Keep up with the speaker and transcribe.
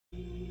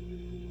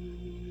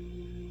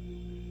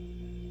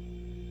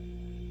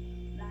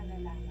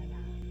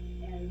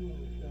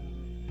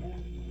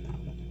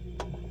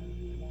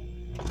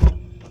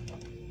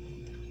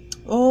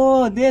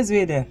Oh, there's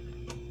way there.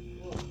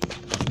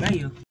 There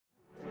you.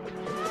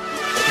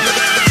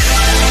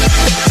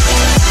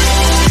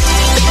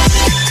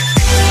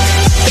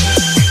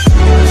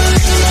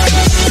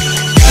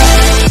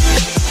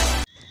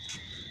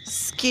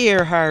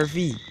 Scare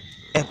Harvey,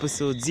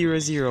 episode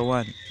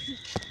 001,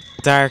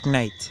 Dark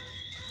Night.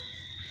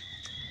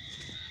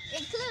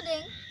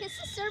 Including his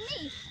sister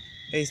me.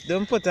 Hey,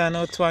 don't put on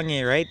no twang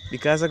here, right?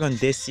 Because I'm gonna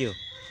diss you.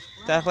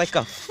 Talk like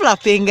a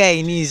flopping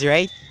Guyanese,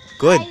 right?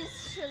 Good.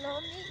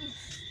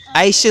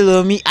 I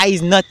shallow me,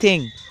 eyes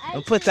nothing.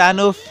 Don't put on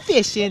no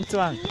fishing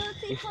twang.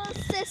 Beautiful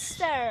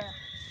sister.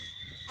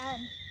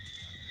 And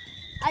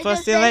I First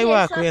just thing I said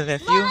walk yes, with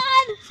left you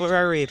for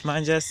a rape,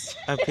 man, just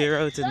appear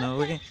out of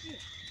nowhere.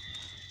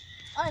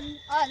 On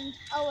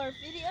our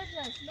video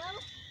just now,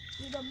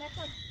 we don't make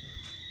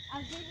a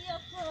video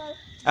call.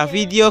 A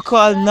video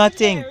call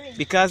nothing.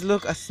 Because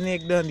look, a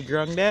snake down the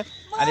ground there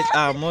and it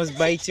almost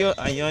bites you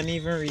and you don't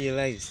even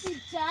realize.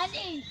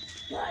 Johnny,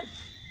 good.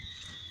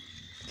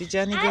 Did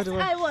Johnny go As to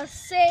work? I was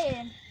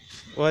saying.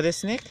 What, the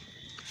snake?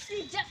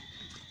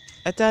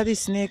 I thought the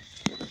snake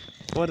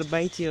would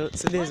bite you.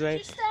 So this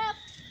way. Step.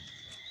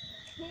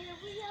 Here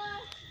we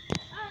are.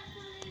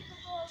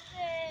 Unbelievable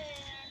bear.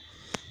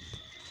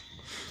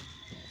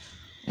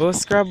 Oh,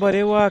 scrap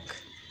body walk.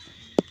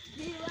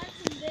 Do you want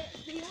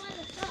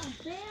some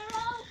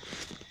barrel?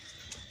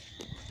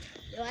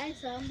 You want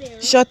some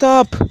barrel? Shut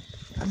up!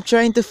 I'm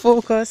trying to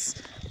focus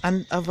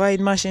and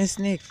avoid mashing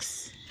snakes.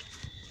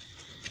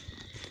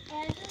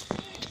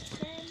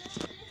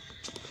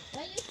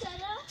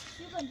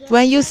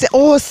 When you say,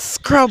 oh,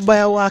 scrub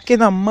by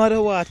walking a mother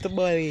water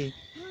body.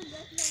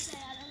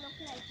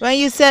 When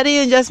you said it,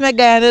 you just make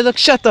Guyana look,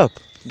 shut up.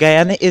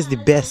 Guyana is the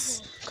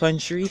best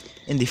country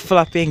in the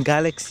flopping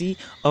galaxy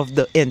of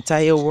the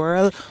entire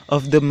world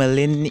of the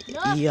millennium.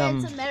 No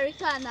offense,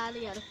 America and all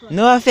the other countries.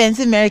 No offense,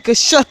 America.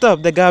 Shut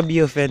up. They gotta be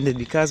offended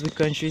because we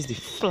country is the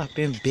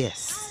flopping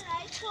best.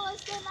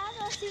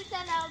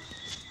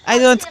 I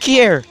don't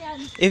care.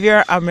 If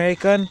you're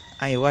American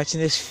and you're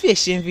watching this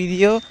fishing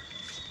video,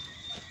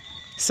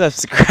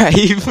 subscribe.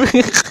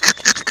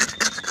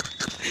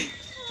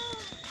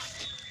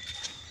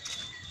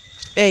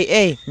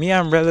 Hey, me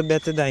umbrella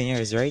better than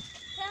yours, right?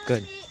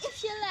 Good.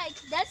 If you like,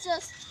 this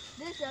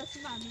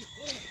just mommy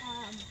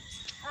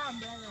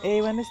umbrella.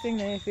 Hey, when this thing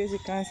in your face, you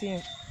can't see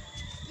it.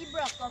 He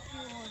broke off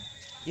your one.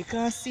 You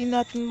can't see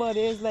nothing, but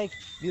it's like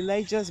the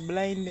light just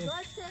blinding.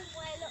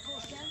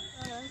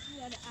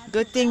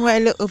 Good thing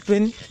while it's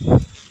open.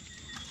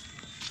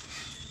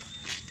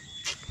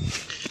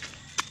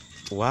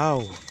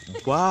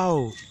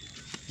 Wow.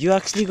 You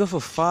actually go for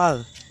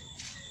fall.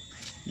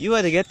 You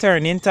ought to get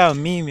turned into a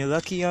meme. You're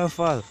lucky you don't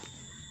fall.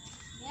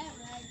 Yeah,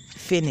 right.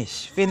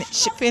 Finish.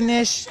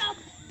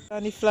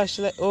 On the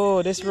flashlight.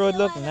 Oh, this road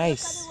look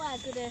nice.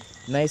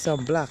 Nice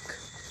and black.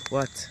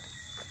 What?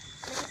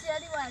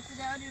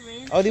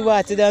 Oh, the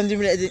water down the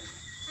rain.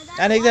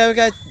 And I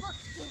got.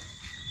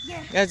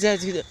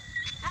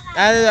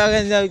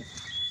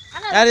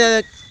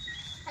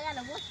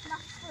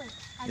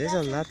 There's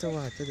a lot of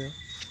water though.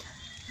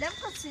 Them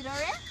consider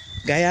it?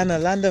 Guyana,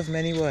 land of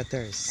many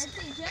waters.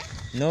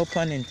 No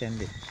pun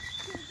intended.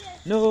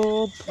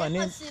 No pun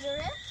intended. Consider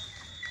it?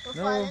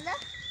 No.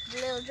 The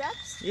little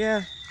drops?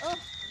 Yeah. Oh,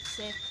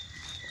 sick.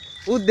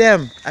 Who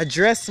them?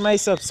 Address my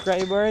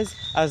subscribers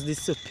as the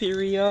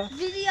superior.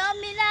 Video,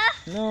 Mina?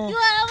 No. You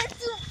are over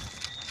to.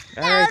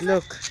 Alright,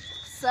 look.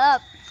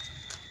 Sup?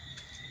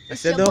 I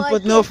said don't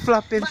put no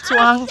flopping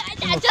twang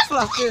in a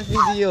flopping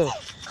video.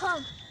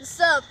 Come.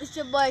 Sup? It's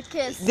your boy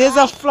Kiss. There's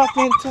a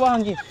flopping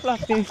twang, you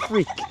flopping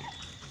freak.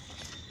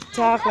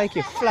 Talk like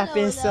you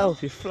flopping hello,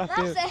 self, you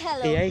flopping. Let's say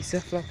hello. Yeah, you say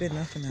flopping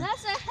nothing now.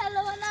 Let's say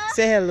hello now.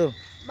 Say hello.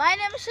 My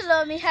name is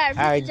Shalomi Harvey.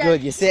 Alright,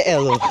 good. You say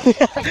hello.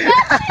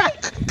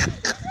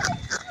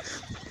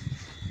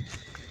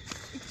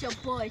 It's your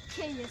boy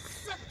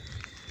KS.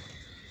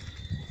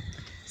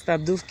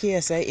 Stop doing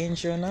KSI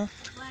intro now.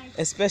 Why?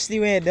 Especially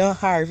when you done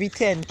Harvey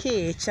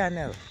 10K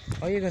channel.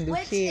 How you gonna do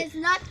Which K? is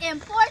not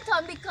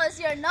important because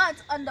you're not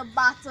on the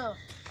battle.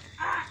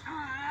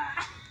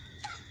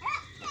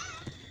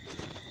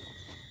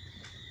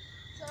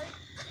 Sorry.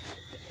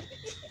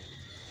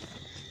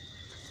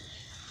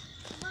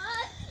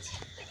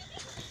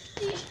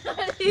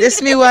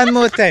 This me one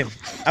more time.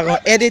 I'm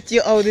gonna edit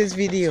you out this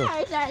video.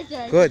 Sorry.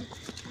 Good.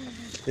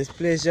 This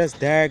place just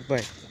dark,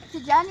 boy.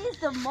 Tijani is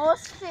the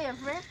most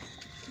favorite.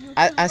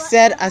 I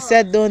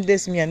said don't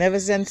diss me. I never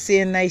said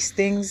say nice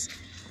things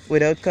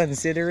without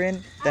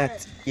considering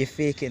that you're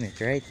faking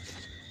it, right?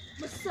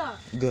 What's up?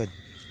 Good.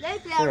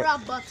 Let's play a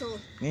rap battle.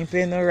 Me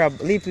play no rap.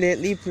 Let's play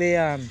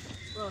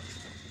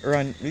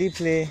run. Let's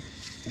play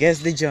guess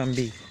the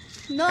zombie.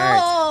 No.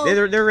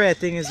 Alright. The red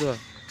thing as well.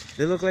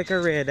 They look like a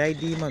red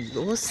ID man.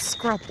 Oh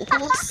scrap. Hey,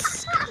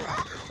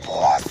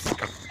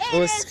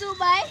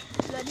 Dubai.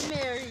 Bloody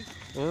Mary.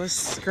 Oh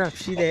scrap.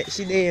 She there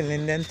in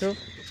London too.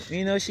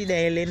 You know she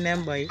there in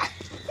London, boy.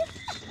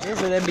 There's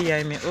what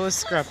behind me. Oh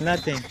scrap,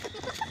 nothing.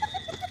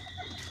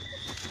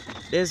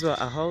 There's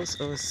what a house.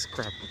 Oh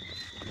scrap.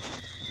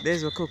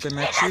 There's what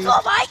coconut tree.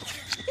 Let's go, Mike.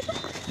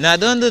 Nah,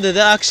 don't do that.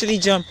 They actually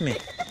jump me.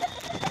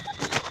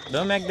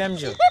 Don't make them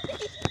jump.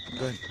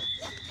 Good.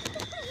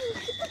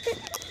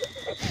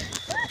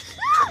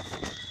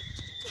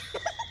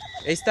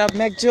 Hey, stop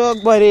make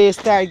joke, buddy.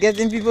 Start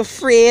getting people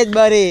afraid,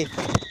 buddy.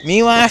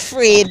 Me want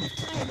afraid. Hey,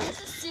 this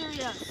is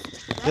serious.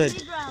 Good.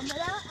 That's my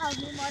grandmother and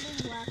my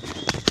mother-in-law.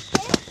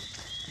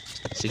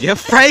 She get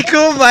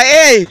frightened, but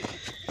hey.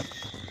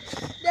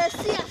 They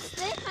see a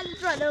snake and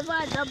it run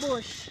over the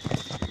bush.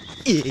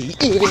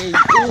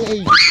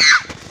 Hey.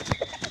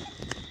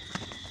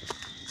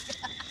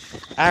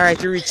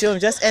 Alright, we reach home.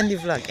 Just end the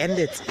vlog. End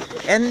it.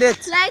 End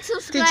it. Like,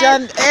 subscribe.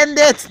 Tijan, end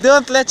it.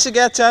 Don't let you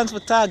get a chance for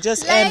talk.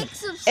 Just Like, end.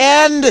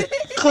 subscribe. End.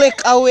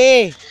 Click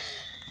away.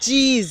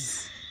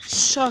 Jeez.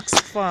 Shucks,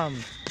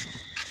 fam.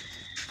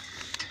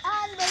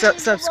 Unbelievable.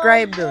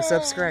 Subscribe though.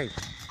 Subscribe.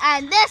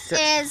 And this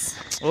is...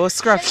 Oh,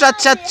 scrap. Shut.